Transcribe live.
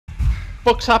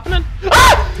fuck's happening?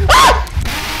 Ah! Ah!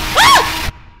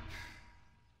 Ah!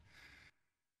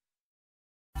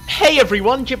 Hey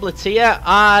everyone, Giblets here.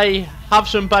 I have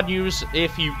some bad news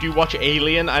if you do watch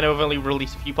Alien. I know I've only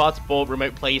released a few parts, but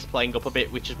Remote Play is playing up a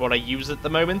bit, which is what I use at the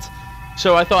moment.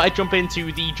 So I thought I'd jump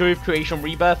into the Joy of Creation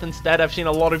Rebirth instead. I've seen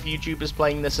a lot of YouTubers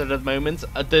playing this at the moment.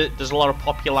 There's a lot of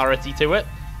popularity to it.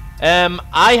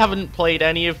 I haven't played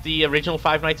any of the original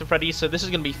Five Nights at Freddy's, so this is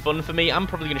going to be fun for me. I'm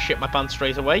probably going to shit my pants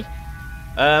straight away.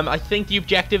 I think the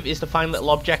objective is to find little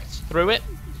objects through it.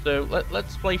 So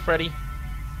let's play Freddy.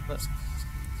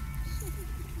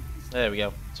 There we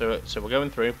go. So we're going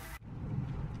through.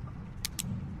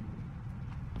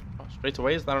 Oh, straight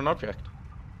away, is that an object?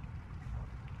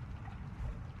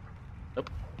 Nope.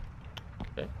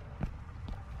 Okay.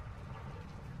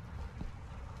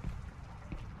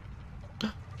 I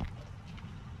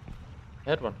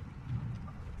had one.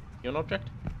 You an object?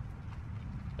 Can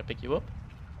I pick you up?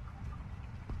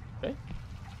 Okay.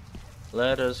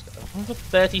 Let us go.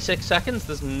 36 seconds.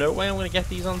 There's no way I'm going to get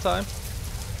these on time.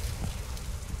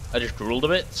 I just drooled a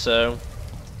bit, so...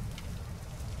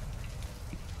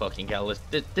 Fucking hell,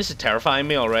 this is terrifying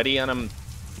me already, and I'm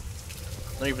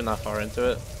not even that far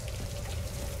into it.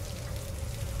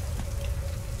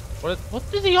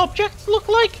 What do the objects look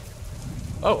like?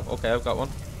 Oh, okay, I've got one.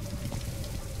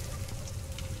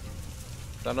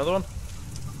 Is that another one?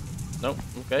 Nope,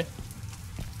 okay.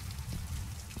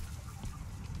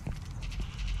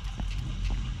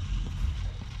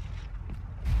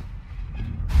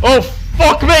 Oh,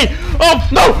 fuck me! Oh,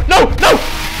 no, no, no!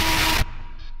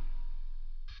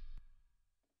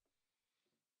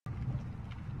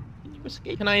 Can you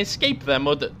escape? Can I escape them,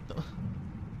 or the...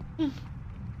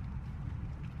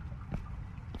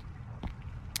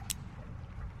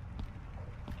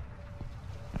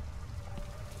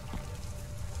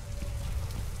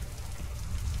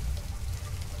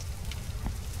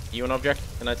 You an object?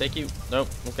 Can I take you? No,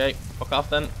 okay. Fuck off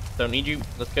then. Don't need you.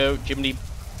 Let's go. Jiminy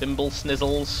Bimble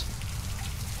Snizzles.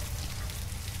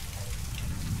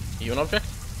 You an object?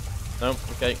 No,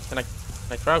 okay. Can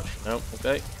I crouch? No,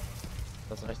 okay.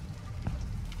 That's nice.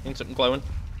 Need something glowing.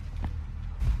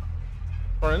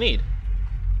 What I need?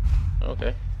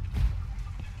 Okay.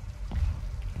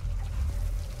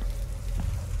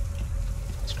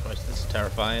 Jesus Christ, this is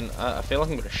terrifying. I feel like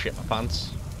I'm gonna shit my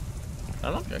pants.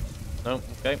 An object? No,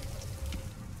 okay.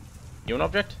 You an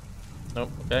object? No,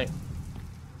 okay.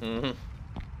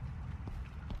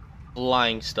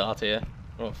 Flying start here.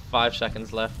 Oh, 5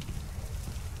 seconds left.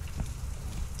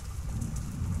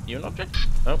 You an object?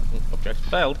 No, object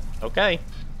failed. Okay.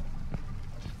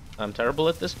 I'm terrible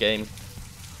at this game.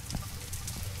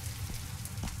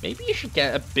 Maybe you should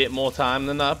get a bit more time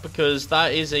than that, because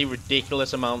that is a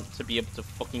ridiculous amount to be able to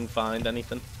fucking find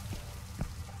anything.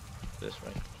 This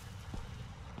way.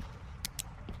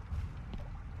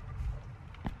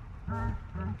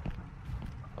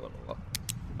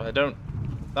 I don't...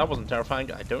 That wasn't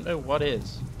terrifying. I don't know what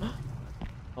is.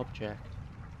 Object.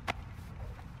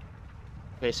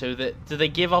 Okay, so do they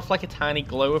give off like a tiny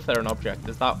glow if they're an object?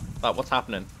 Is that what's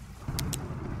happening?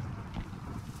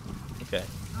 Okay.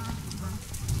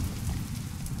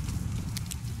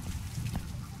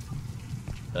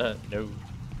 No.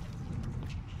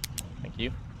 Thank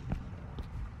you.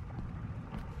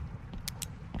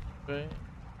 Okay.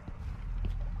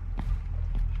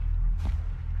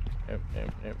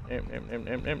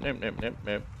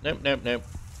 Nope.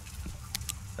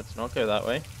 Let's not go that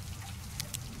way.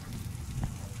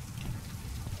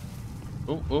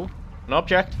 Ooh, an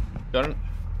object. Got it.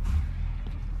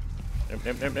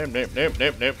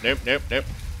 Nope.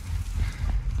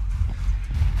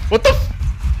 What the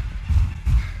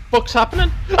fuck's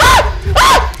happening?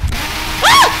 Ah!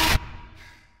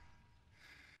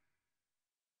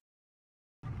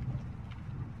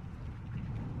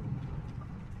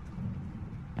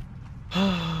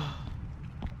 Ah!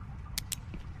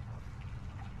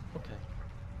 Okay.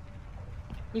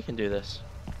 We can do this.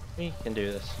 We can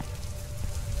do this.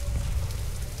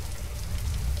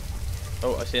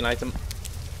 Oh, I see an item.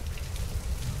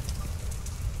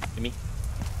 Gimme.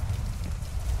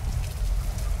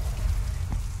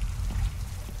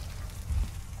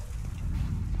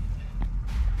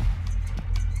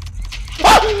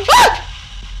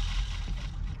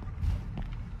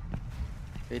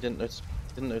 He didn't notice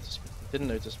me.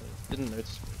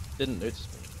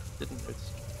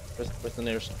 Where's the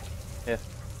nearest? Here.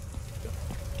 Go.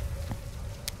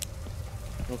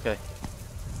 Okay.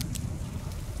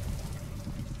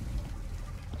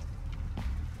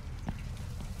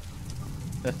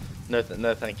 No,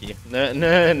 thank you. No.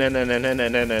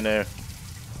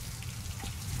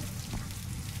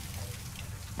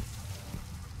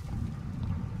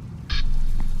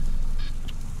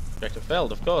 Objective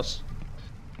failed, of course.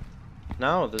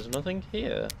 Now there's nothing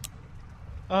here.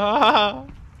 Ah!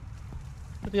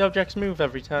 But the objects move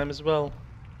every time as well.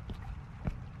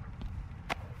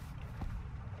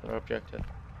 Another objective.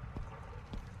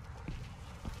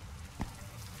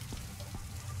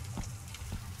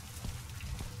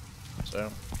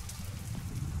 So.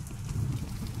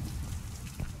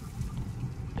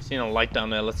 I seen a light down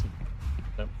there, listen.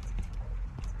 No.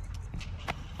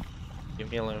 Leave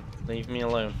me alone. Leave me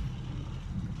alone.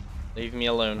 Leave me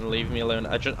alone. Leave me alone.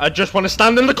 I just want to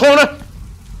stand in the corner!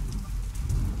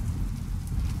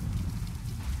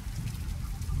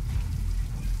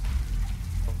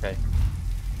 Okay.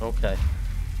 Okay.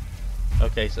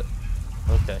 Okay, so...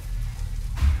 Okay.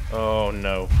 Oh,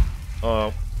 no.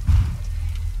 Oh.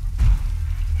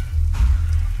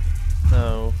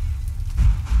 No.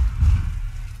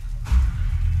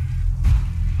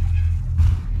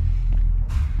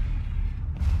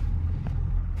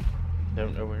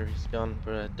 Don't know where he's gone,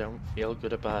 but I don't feel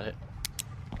good about it.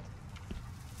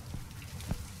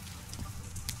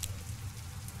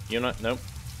 You're not... Nope.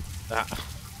 Ah.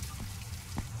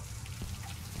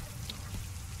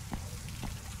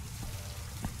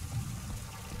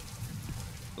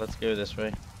 Let's go this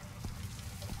way.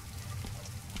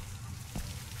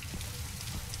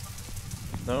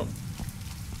 No.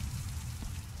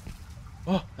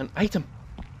 Oh, an item!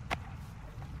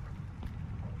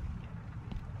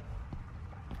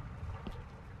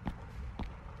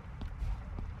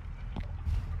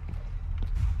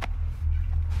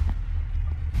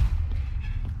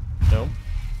 No.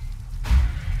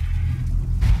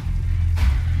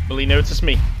 Will he notice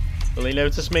me? Will he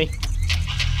notice me?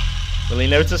 Will he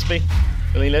notice me?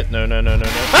 Will he no, no, no, no, no.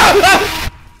 Ah!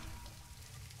 Ah!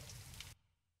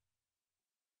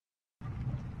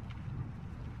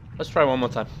 Let's try one more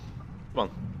time. Come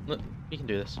on. Look, we can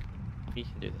do this. We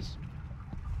can do this.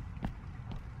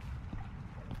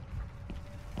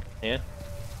 Yeah?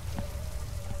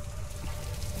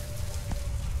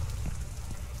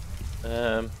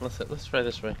 Let's try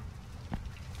this way.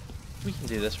 We can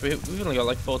do this. We've only got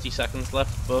like 40 seconds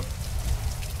left, but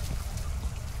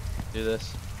do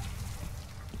this.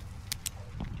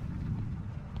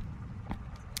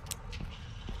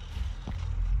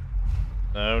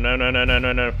 No, no, no, no, no,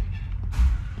 no, no.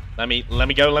 Let me go, let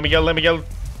me go, let me go.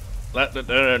 No,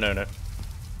 no, no, no.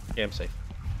 Okay, I'm safe.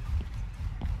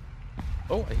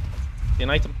 Oh, I see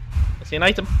an item. I see an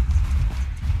item.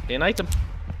 I see an item.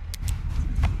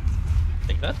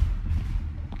 Take that.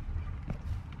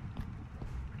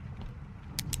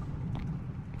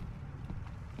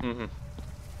 Mm-hmm.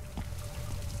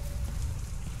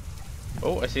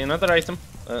 Oh, I see another item.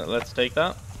 Let's take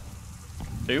that.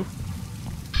 2.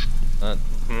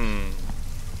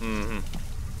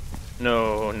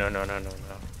 No, no, no, no, no, no.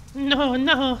 No,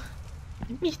 no.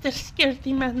 Mr.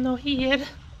 Scaredy Man no here.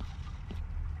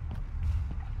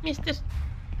 Mr.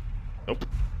 Nope.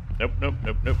 Nope, nope,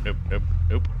 nope, nope, nope, nope,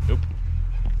 nope, nope.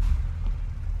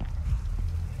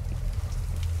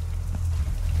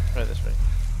 Try this way.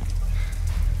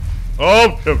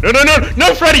 Oh, no, no, no, no,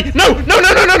 no, Freddy! No, no,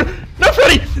 no, no, no, no, no,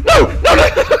 Freddy! No, no, no,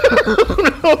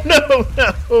 no, no,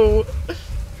 no. No, no!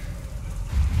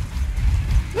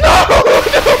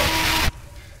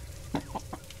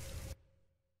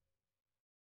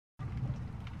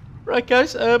 Right,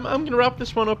 guys, I'm going to wrap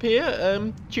this one up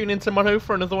here. Tune in tomorrow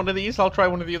for another one of these. I'll try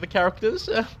one of the other characters.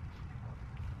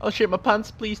 I'll shit my pants.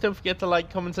 Please don't forget to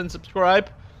like, comment, and subscribe.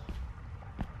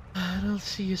 And I'll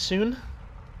see you soon.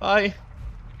 Bye.